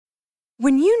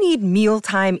When you need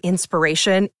mealtime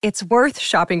inspiration, it's worth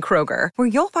shopping Kroger, where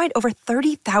you'll find over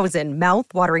 30,000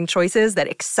 mouth-watering choices that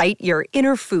excite your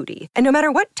inner foodie. And no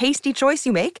matter what tasty choice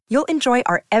you make, you'll enjoy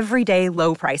our everyday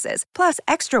low prices, plus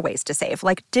extra ways to save,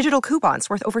 like digital coupons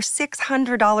worth over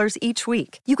 $600 each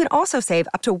week. You can also save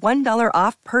up to $1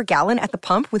 off per gallon at the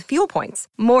pump with fuel points.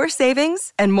 More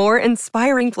savings and more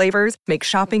inspiring flavors make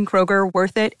shopping Kroger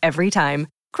worth it every time.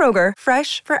 Kroger,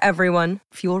 fresh for everyone.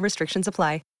 Fuel restrictions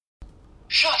apply.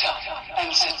 Shut up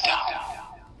and sit down.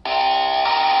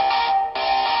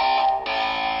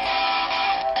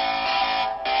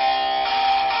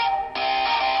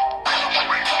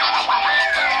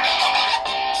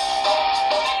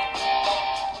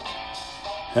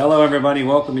 Hello, everybody.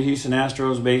 Welcome to Houston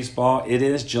Astros Baseball. It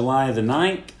is July the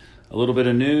 9th. A little bit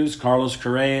of news. Carlos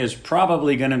Correa is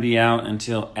probably going to be out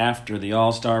until after the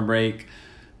All-Star break.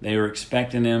 They were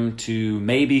expecting him to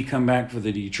maybe come back for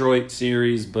the Detroit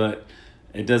series, but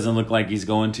it doesn't look like he's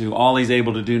going to. All he's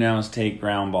able to do now is take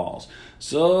ground balls.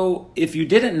 So, if you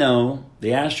didn't know, the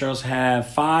Astros have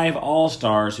 5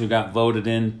 All-Stars who got voted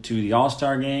into the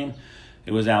All-Star game.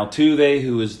 It was Altuve,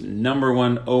 who was number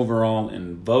 1 overall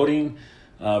in voting.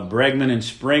 Bregman and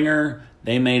Springer,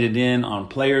 they made it in on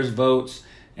players' votes.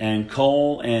 And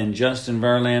Cole and Justin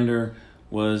Verlander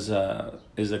is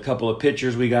a couple of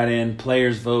pitchers we got in,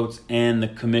 players' votes, and the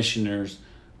commissioners'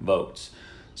 votes.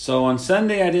 So on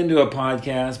Sunday, I didn't do a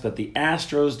podcast, but the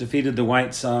Astros defeated the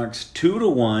White Sox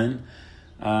 2-1.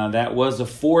 That was a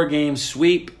 4-game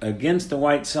sweep against the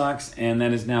White Sox, and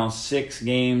that is now 6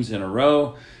 games in a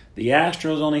row. The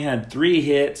Astros only had 3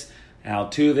 hits.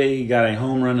 Altuve got a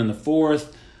home run in the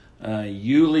 4th.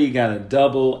 Yuli got a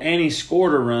double, and he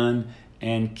scored a run,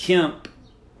 and Kemp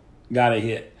got a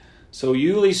hit. So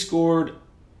Yuli scored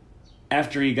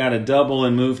after he got a double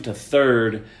and moved to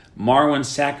 3rd. Marwin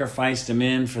sacrificed him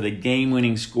in for the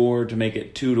game-winning score to make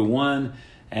it 2-1,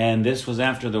 and this was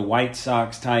after the White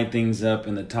Sox tied things up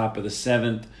in the top of the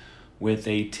 7th with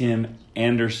a Tim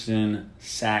Anderson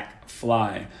sac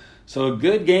fly. So a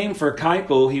good game for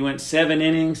Keuchel. He went 7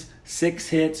 innings, 6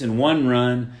 hits and 1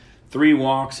 run, 3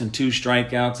 walks and 2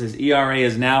 strikeouts. His ERA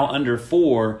is now under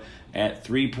 4 at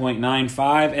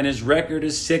 3.95, and his record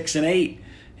is 6-8.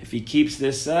 If he keeps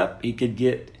this up, he could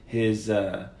get his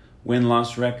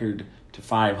win-loss record to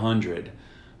 500.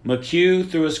 McHugh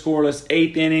threw a scoreless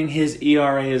 8th inning. His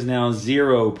ERA is now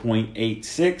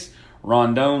 0.86.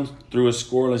 Rondon threw a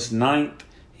scoreless 9th.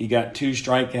 He got 2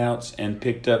 strikeouts and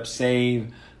picked up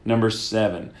save number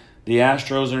 7. The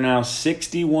Astros are now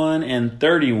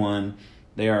 61-31.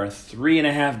 They are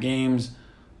 3.5 games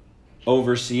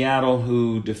over Seattle,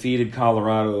 who defeated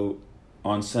Colorado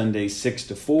on Sunday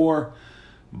 6-4.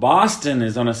 Boston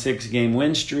is on a 6-game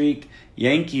win streak.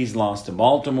 Yankees lost to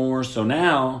Baltimore. So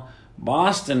now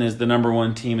Boston is the number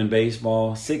 1 team in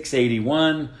baseball,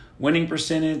 681 winning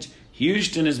percentage.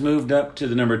 Houston has moved up to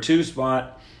the number 2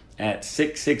 spot at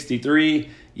 663.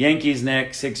 Yankees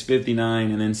next,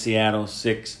 659, and then Seattle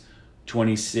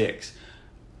 626.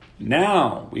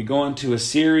 Now we go into a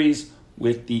series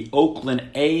with the Oakland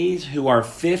A's, who are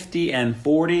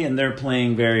 50-40, and they're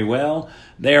playing very well.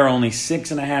 They are only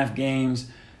 6.5 games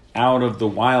out of the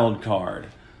wild card.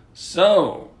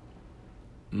 So,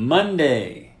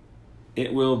 Monday,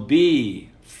 it will be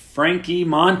Frankie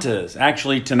Montas.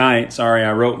 Actually, tonight. Sorry,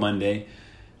 I wrote Monday.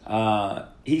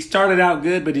 He started out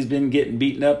good, but he's been getting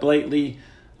beaten up lately.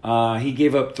 He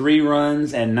gave up 3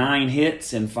 runs and 9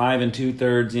 hits in 5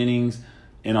 2/3 innings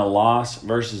in a loss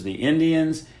versus the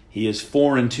Indians. He is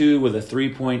 4-2 with a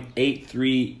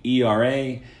 3.83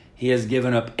 ERA. He has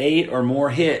given up 8 or more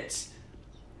hits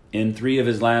in 3 of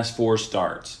his last 4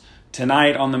 starts.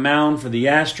 Tonight on the mound for the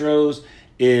Astros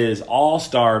is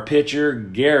all-star pitcher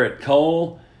Garrett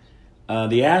Cole.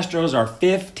 The Astros are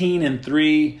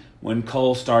 15-3 when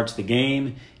Cole starts the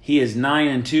game. He is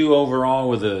 9-2 overall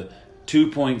with a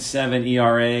 2.7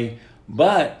 ERA,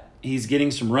 but he's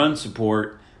getting some run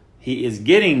support. He is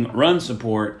getting run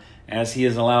support as he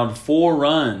has allowed 4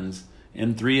 runs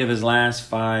in 3 of his last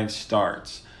 5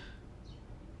 starts.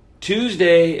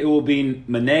 Tuesday, it will be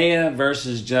Manaea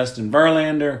versus Justin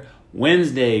Verlander.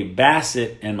 Wednesday,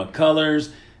 Bassett and McCullers.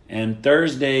 And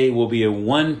Thursday will be a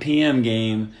 1 p.m.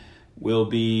 game. Will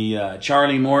be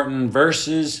Charlie Morton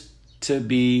versus to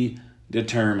be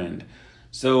determined.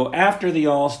 So after the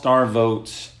All-Star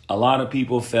votes, a lot of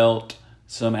people felt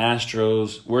some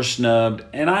Astros were snubbed.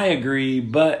 And I agree,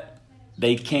 but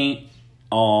they can't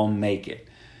all make it.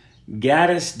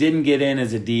 Gaddis didn't get in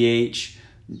as a DH.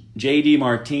 J.D.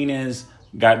 Martinez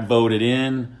got voted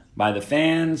in by the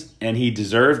fans, and he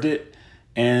deserved it.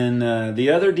 And the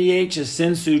other DH is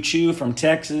Sin-Soo Choo from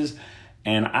Texas.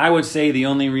 And I would say the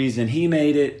only reason he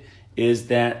made it is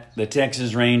that the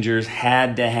Texas Rangers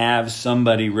had to have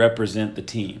somebody represent the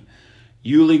team.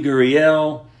 Yuli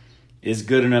Gurriel is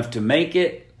good enough to make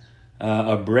it.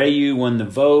 Abreu won the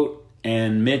vote,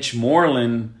 and Mitch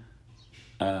Moreland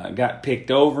got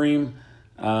picked over him.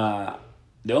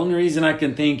 The only reason I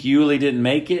can think Yuli didn't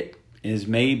make it is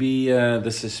maybe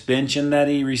the suspension that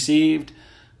he received,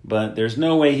 but there's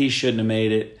no way he shouldn't have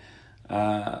made it.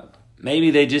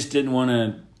 Maybe they just didn't want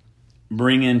to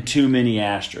bring in too many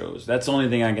Astros. That's the only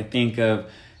thing I can think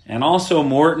of. And also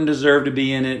Morton deserved to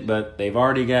be in it, but they've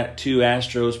already got 2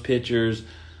 Astros pitchers.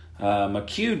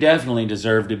 McHugh definitely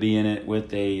deserved to be in it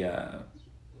with a,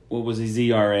 what was his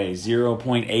ERA,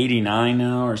 0.89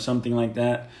 now or something like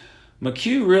that.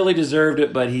 McHugh really deserved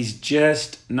it, but he's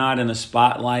just not in the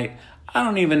spotlight. I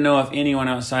don't even know if anyone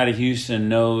outside of Houston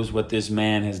knows what this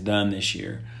man has done this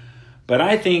year. But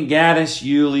I think Gaddis,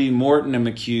 Yuli, Morton, and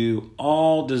McHugh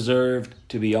all deserved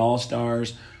to be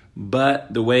all-stars.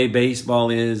 But the way baseball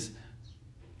is,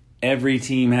 every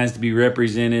team has to be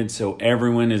represented, so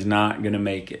everyone is not going to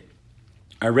make it.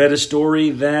 I read a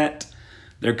story that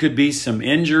there could be some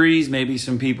injuries. Maybe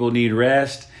some people need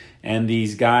rest, and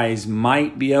these guys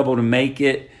might be able to make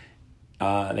it.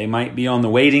 They might be on the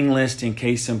waiting list in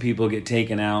case some people get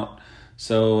taken out.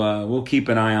 So we'll keep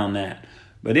an eye on that.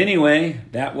 But anyway,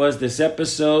 that was this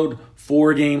episode.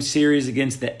 4-game series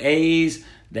against the A's.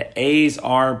 The A's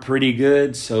are pretty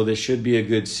good, so this should be a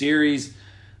good series.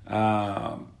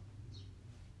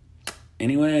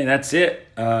 Anyway, that's it.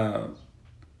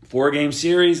 4-game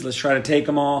series. Let's try to take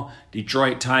them all.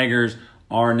 Detroit Tigers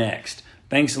are next.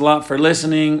 Thanks a lot for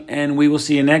listening, and we will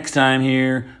see you next time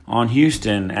here on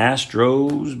Houston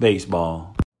Astros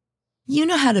Baseball. You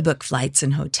know how to book flights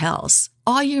and hotels.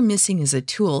 All you're missing is a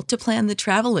tool to plan the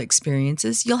travel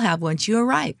experiences you'll have once you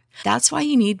arrive. That's why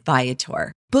you need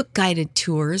Viator. Book guided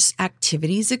tours,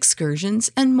 activities,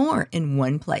 excursions, and more in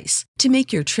one place to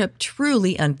make your trip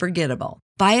truly unforgettable.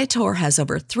 Viator has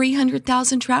over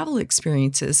 300,000 travel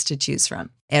experiences to choose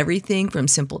from. Everything from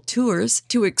simple tours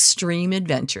to extreme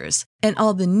adventures and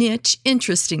all the niche,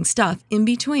 interesting stuff in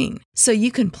between. So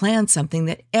you can plan something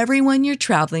that everyone you're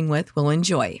traveling with will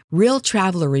enjoy. Real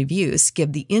traveler reviews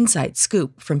give the inside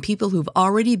scoop from people who've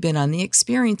already been on the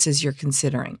experiences you're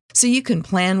considering. So you can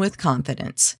plan with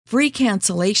confidence. Free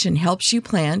cancellation helps you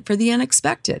plan for the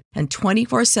unexpected. And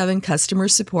 24/7 customer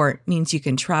support means you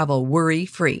can travel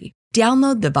worry-free.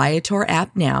 Download the Viator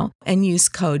app now and use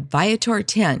code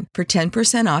Viator10 for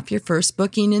 10% off your first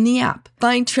booking in the app.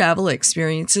 Find travel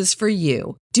experiences for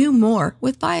you. Do more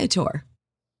with Viator.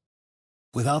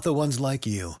 Without the ones like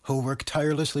you, who work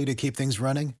tirelessly to keep things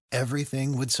running,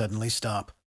 everything would suddenly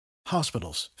stop.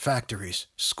 Hospitals, factories,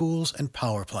 schools, and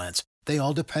power plants, they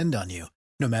all depend on you.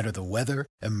 No matter the weather,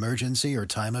 emergency, or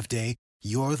time of day,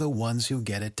 you're the ones who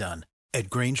get it done. At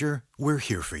Grainger, we're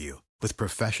here for you with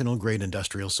professional-grade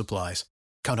industrial supplies.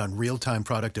 Count on real-time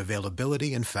product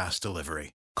availability and fast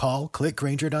delivery. Call, click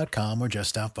Grainger.com, or just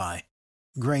stop by.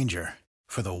 Grainger,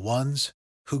 for the ones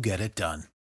who get it done.